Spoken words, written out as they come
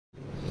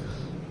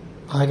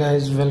Hi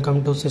guys,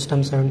 welcome to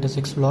System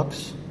 76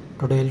 Vlogs.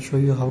 Today I'll show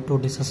you how to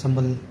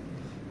disassemble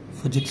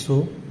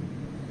Fujitsu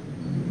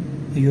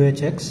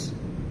UHX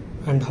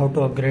and how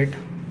to upgrade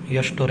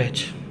your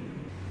storage.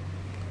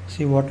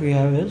 See, what we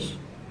have is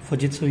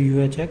Fujitsu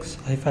UHX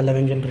i5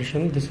 11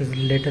 generation. This is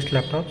the latest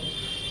laptop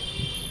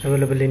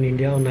available in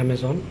India on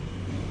Amazon.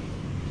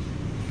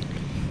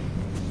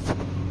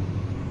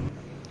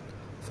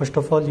 First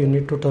of all, you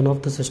need to turn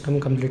off the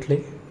system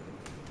completely.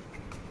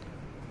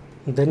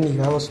 Then you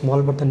have a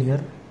small button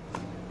here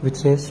which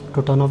says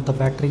to turn off the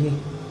battery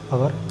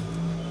power.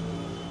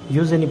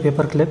 Use any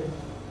paper clip.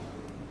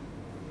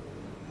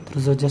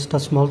 There is just a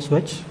small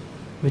switch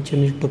which you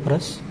need to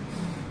press,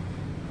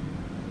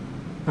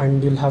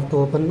 and you'll have to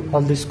open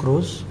all these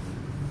screws.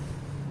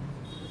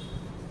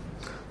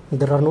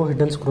 There are no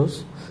hidden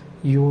screws.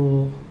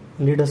 You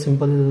need a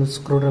simple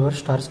screwdriver,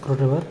 star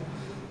screwdriver,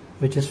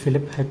 which is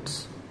Phillips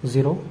hex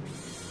 0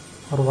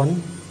 or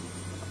 1.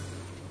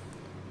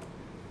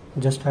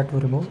 Just have to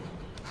remove.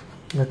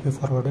 Let me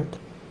forward it.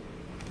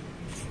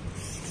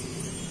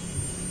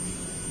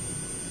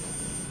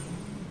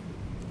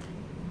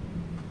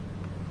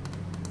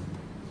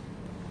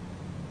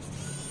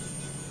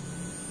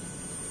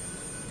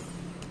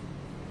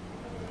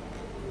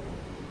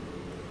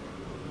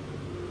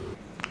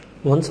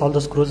 Once all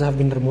the screws have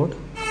been removed,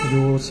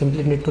 you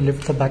simply need to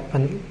lift the back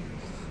panel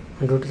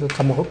and it will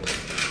come out,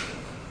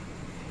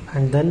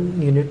 and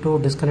then you need to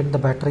disconnect the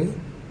battery.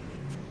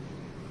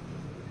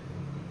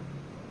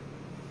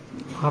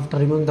 After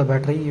removing the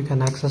battery, you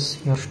can access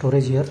your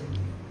storage here.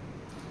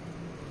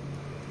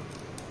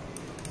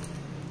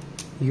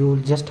 You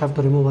just have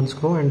to remove one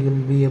screw and you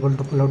will be able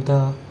to pull out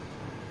the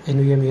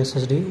NVMe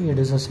SSD. It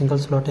is a single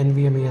slot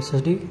NVMe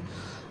SSD.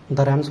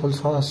 The RAMs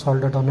also are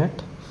soldered on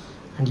it,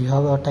 and you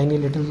have a tiny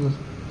little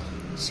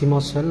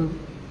CMOS cell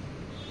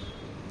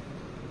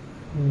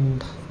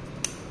and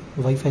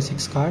Wi-Fi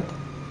 6 card.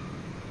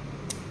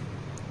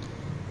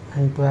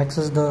 And to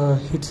access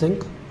the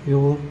heatsink,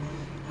 you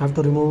have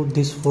to remove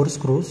these 4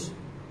 screws.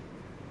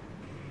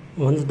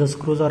 Once the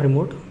screws are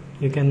removed,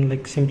 you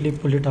can simply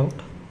pull it out,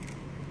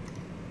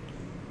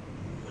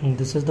 and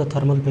this is the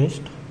thermal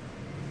paste.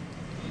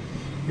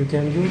 You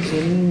can use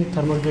any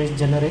thermal paste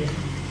generic,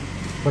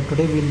 but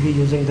today we will be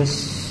using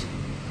this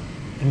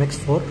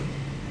MX4.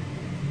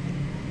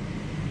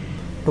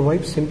 To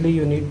wipe, simply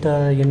you need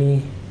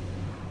any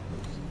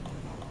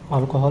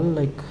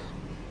alcohol,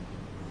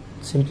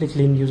 simply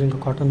clean using a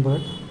cotton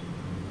bud,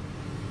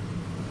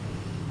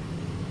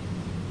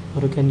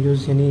 or you can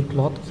use any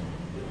cloth.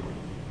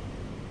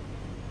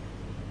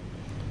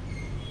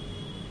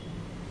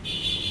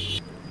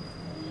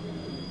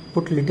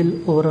 Put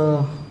little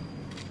over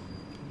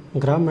a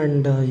gram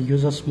and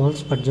use a small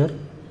spudger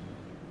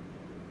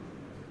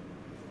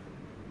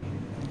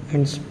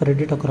and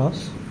spread it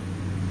across.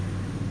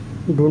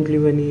 Don't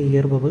leave any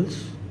air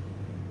bubbles.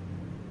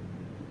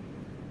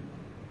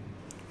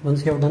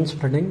 Once you have done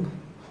spreading,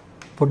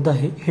 put the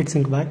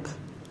heatsink back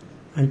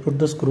and put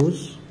the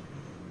screws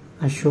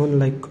as shown,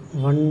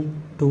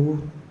 1,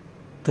 2,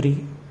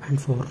 3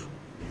 and 4.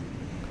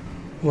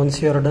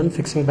 Once you are done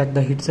fixing back the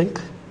heatsink,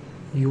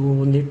 you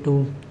need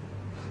to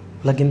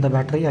plug in the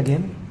battery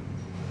again.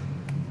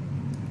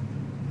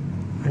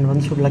 And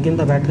once you plug in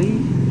the battery,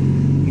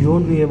 you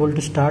won't be able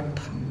to start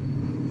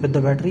with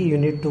the battery. You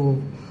need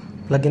to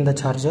plug in the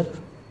charger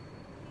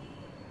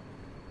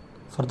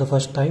for the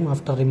first time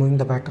after removing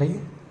the battery.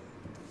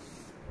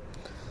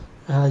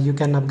 You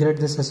can upgrade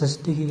this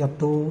SSD up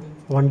to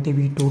 1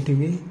 TB, 2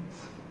 TB.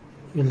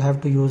 You'll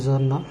have to use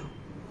an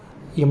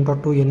M.2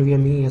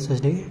 NVMe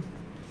SSD.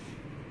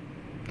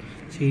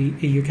 See,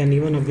 you can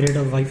even upgrade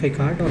a Wi-Fi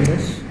card on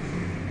this.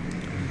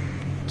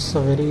 It's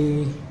a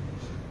very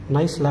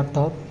nice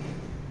laptop.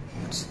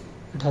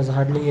 It has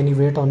hardly any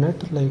weight on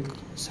it,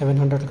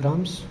 700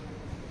 grams.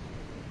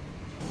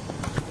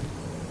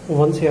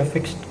 Once you have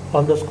fixed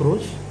all the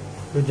screws,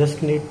 you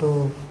just need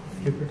to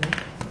flip it up.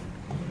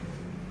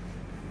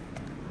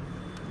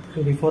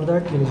 And before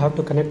that, you'll have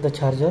to connect the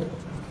charger,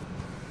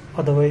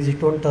 otherwise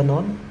it won't turn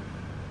on.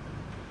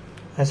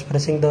 As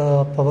pressing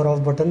the power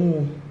off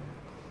button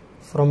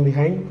from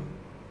behind,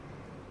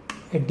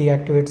 it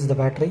deactivates the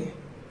battery.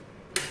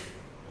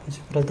 Once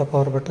you press the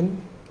power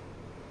button,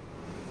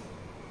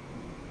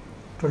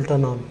 it will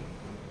turn on.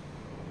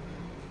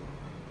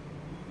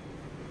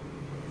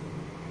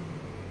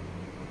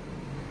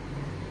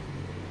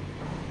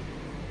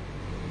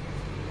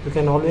 You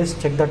can always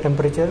check the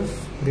temperatures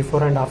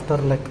before and after,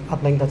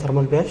 applying the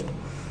thermal paste.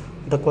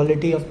 The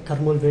quality of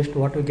thermal paste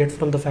what we get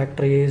from the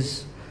factory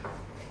is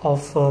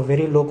of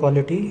very low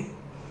quality,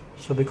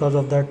 so because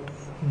of that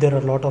there are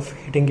a lot of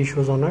heating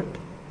issues on it.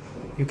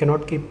 You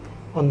cannot keep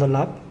on the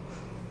lap.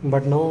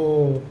 But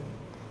now,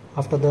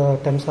 after the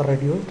temps are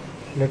reduced,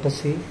 let us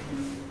see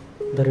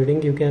the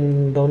reading. You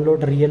can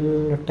download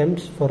real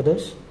temps for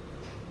this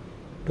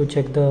to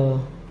check the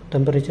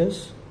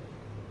temperatures.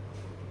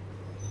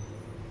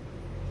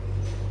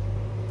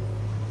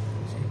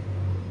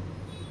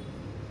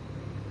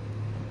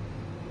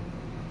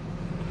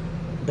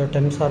 The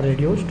temps are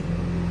reduced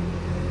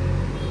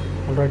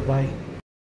Alright, bye.